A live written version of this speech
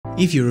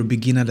If you're a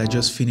beginner that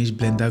just finished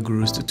Blender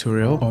Guru's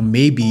tutorial, or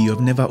maybe you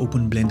have never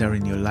opened Blender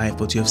in your life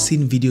but you have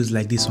seen videos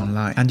like this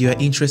online and you are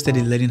interested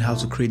in learning how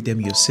to create them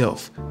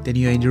yourself, then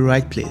you're in the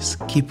right place.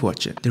 Keep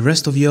watching. The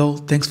rest of y'all,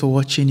 thanks for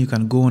watching. You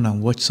can go on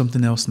and watch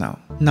something else now.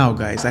 Now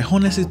guys, I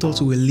honestly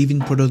thought we were leaving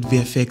product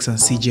VFX and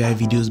CGI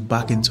videos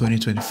back in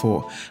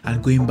 2024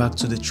 and going back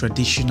to the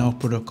traditional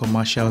product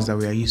commercials that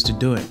we are used to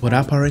doing, but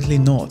apparently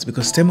not,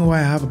 because tell me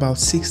why I have about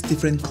 6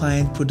 different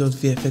client product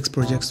VFX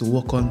projects to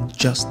work on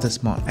just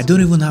this month. I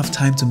don't even have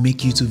time to make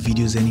YouTube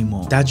videos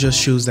anymore. That just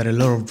shows that a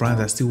lot of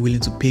brands are still willing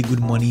to pay good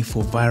money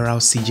for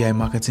viral CGI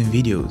marketing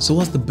videos. So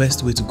what's the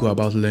best way to go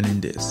about learning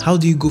this? How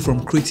do you go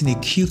from creating a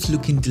cute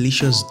looking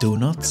delicious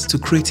donut to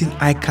creating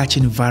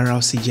eye-catching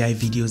viral CGI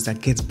videos that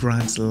gets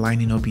brands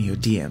lining up in your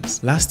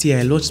DMs? Last year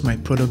I launched my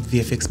product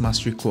VFX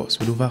mastery course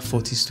with over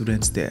 40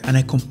 students there, and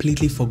I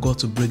completely forgot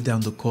to break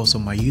down the course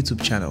on my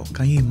YouTube channel.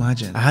 Can you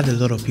imagine? I had a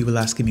lot of people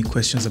asking me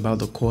questions about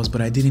the course, but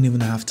I didn't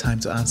even have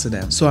time to answer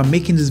them. So I'm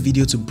making this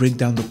video to break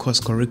down the course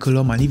curriculum,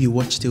 and if you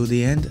watch till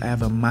the end, I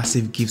have a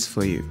massive gift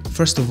for you.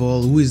 First of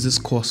all, who is this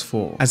course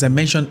for? As I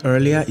mentioned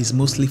earlier, it's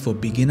mostly for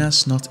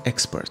beginners, not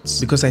experts,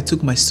 because I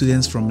took my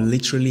students from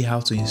literally how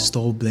to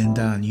install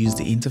Blender and use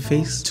the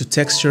interface, to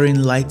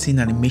texturing, lighting,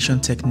 animation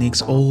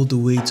techniques, all the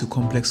way to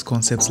complex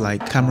concepts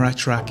like camera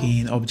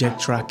tracking, object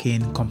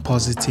tracking,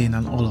 compositing,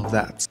 and all of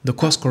that. The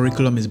course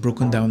curriculum is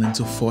broken down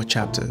into 4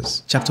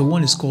 chapters. Chapter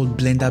 1 is called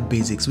Blender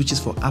Basics, which is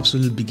for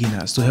absolute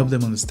beginners to help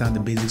them understand the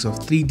basics of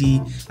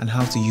 3D and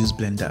how to use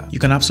Blender. You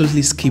can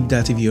absolutely skip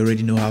that if you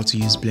already know how to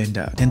use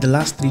Blender. Then the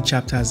last 3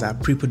 chapters are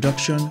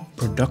pre-production,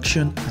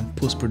 production, and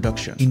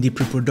post-production. In the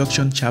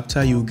pre-production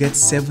chapter, you'll get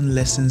 7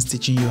 lessons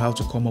teaching you how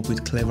to come up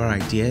with clever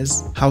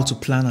ideas, how to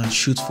plan and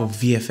shoot for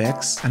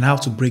VFX, and how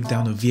to break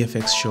down a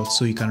VFX shot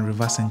so you can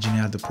reverse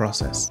engineer the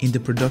process. In the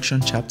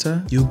production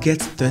chapter, you'll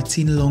get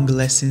 13 long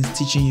lessons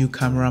teaching you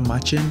camera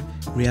matching,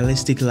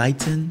 realistic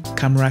lighting,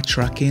 camera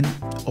tracking,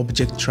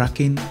 object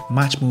tracking,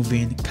 match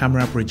moving,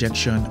 camera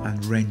projection,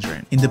 and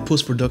rendering. In the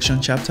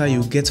post-production chapter,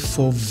 you'll get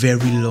 4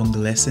 very long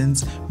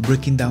lessons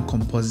breaking down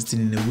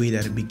compositing in a way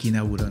that a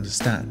beginner would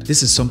understand.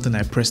 This is something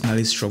I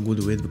personally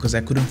struggled with because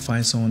I couldn't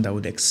find someone that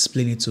would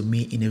explain it to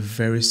me in a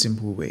very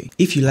simple way.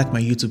 If you like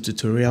my YouTube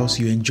tutorials,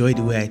 you enjoy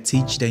the way I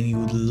teach, then you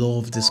would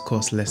love this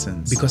course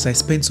lessons, because I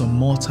spend some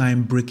more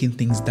time breaking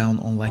things down,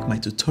 unlike my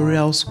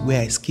tutorials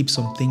where I skip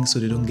some things so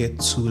they don't get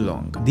too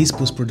long. These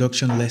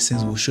post-production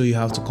lessons will show you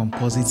how to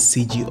composite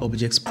CG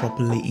objects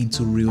properly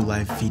into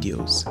real-life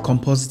videos,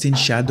 compositing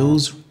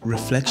shadows,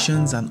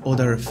 reflections, and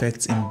other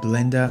effects in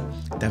Blender,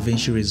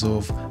 DaVinci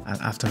Resolve, and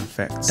After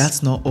Effects.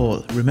 That's not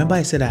all. Remember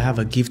I said I have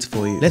a gift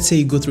for you. Let's say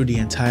you go through the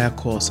entire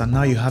course and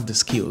now you have the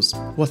skills.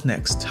 What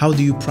next? How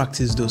do you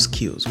practice those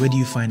skills? Where do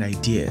you find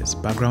ideas,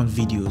 background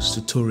videos,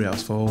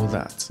 tutorials for all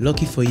that?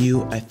 Lucky for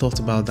you, I thought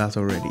about that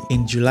already.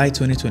 In July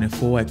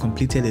 2024, I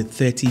completed a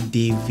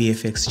 30-day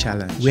VFX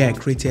challenge where I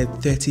created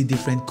 30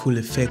 different cool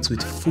effects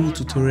with full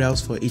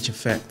tutorials for each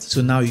effect.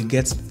 So now you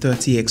get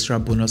 30 extra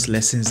bonus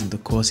lessons in the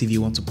course if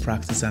you want to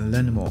practice and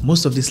learn more.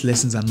 Most of these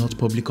lessons are not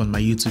public on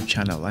my YouTube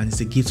channel, and it's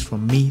a gift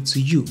from me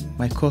to you,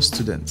 my course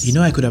students. You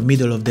know, I could have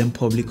made all of them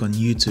public on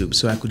YouTube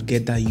so I could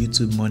get that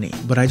YouTube money,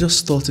 but I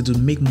just thought it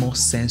would make more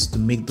sense to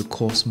make the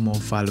course more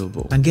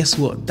valuable. And guess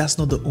what? That's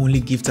not the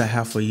only gift I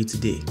have for you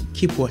today.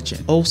 Keep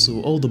watching.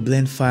 Also, all the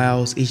blend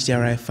files,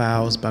 HDRI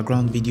files,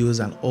 background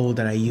videos, and all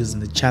that I use in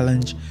the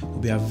challenge will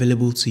be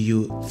available to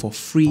you for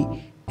free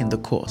in the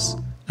course.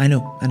 I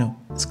know,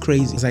 it's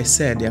crazy. As I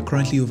said, there are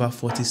currently over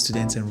 40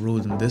 students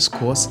enrolled in this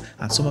course,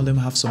 and some of them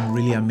have some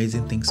really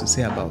amazing things to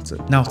say about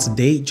it. Now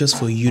today, just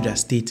for you that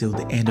stay till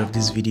the end of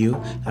this video,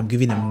 I'm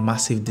giving a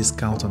massive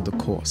discount on the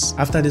course.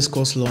 After this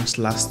course launched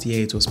last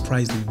year, it was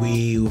priced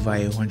way over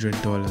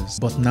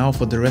 $100, but now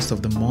for the rest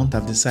of the month,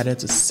 I've decided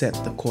to set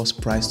the course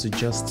price to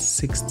just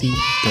 $60,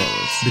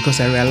 because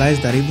I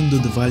realized that even though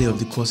the value of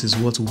the course is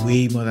worth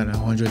way more than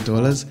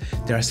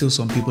 $100, there are still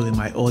some people in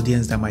my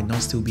audience that might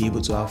not still be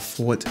able to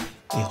afford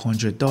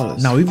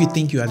 $100. Now, if you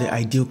think you are the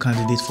ideal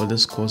candidate for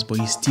this course but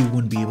you still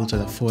won't be able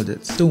to afford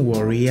it, don't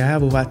worry. I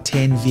have over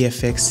 10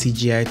 VFX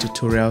CGI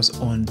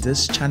tutorials on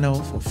this channel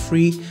for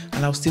free,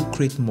 and I'll still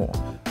create more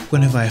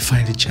whenever I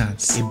find a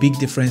chance. A big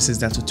difference is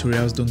that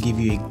tutorials don't give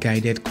you a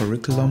guided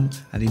curriculum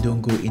and they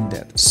don't go in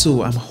depth.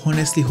 So I'm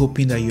honestly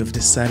hoping that you have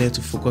decided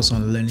to focus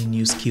on learning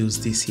new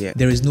skills this year.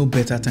 There is no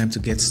better time to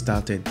get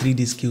started.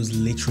 3D skills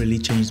literally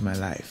changed my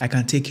life. I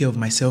can take care of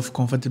myself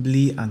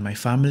comfortably and my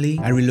family.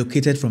 I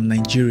relocated from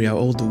Nigeria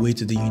all the way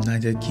to the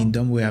United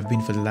Kingdom, where I've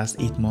been for the last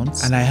 8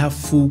 months, and I have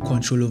full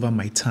control over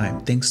my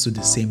time thanks to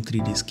the same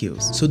 3D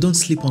skills. So don't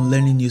sleep on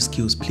learning new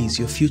skills, please.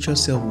 Your future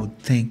self would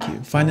thank you.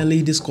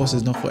 Finally, this course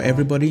is not for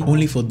everybody. free,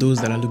 only for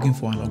those that are looking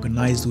for an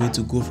organized way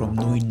to go from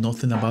knowing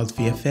nothing about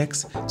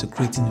VFX to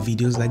creating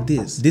videos like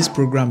this. This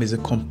program is a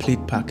complete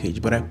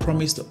package, but I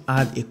promise to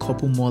add a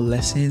couple more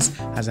lessons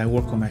as I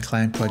work on my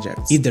client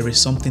projects. If there is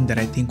something that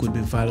I think would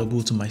be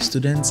valuable to my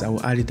students, I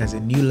will add it as a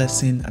new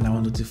lesson and I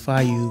will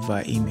notify you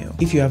via email.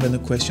 If you have any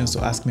questions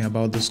to ask me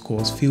about this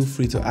course, feel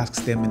free to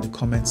ask them in the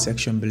comment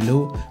section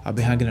below. I'll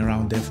be hanging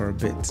around there for a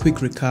bit. Quick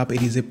recap,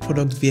 it is a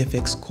product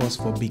VFX course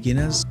for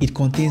beginners. It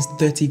contains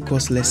 30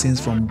 course lessons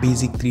from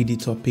basic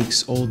 3D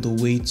topics all the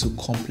way to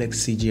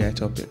complex CGI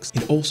topics.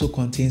 It also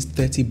contains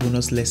 30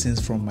 bonus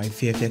lessons from my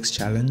VFX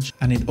challenge,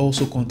 and it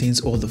also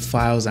contains all the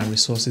files and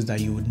resources that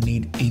you would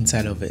need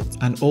inside of it.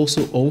 And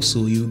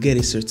also you get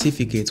a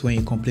certificate when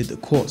you complete the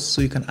course,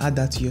 so you can add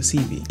that to your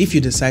CV. If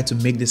you decide to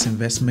make this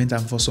investment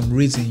and for some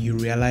reason you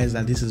realize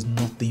that this is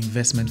not the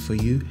investment for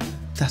you,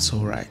 that's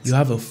alright. You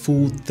have a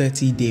full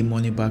 30-day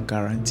money-back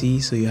guarantee,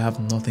 so you have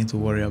nothing to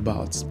worry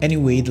about.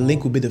 Anyway, the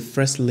link will be the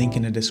first link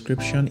in the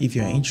description if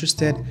you're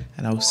interested,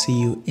 and I'll see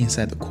you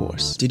inside the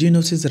course. Did you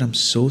notice that I'm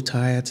so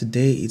tired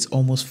today? It's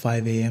almost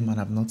 5 AM and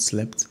I've not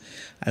slept.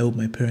 I hope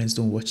my parents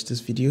don't watch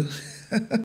this video.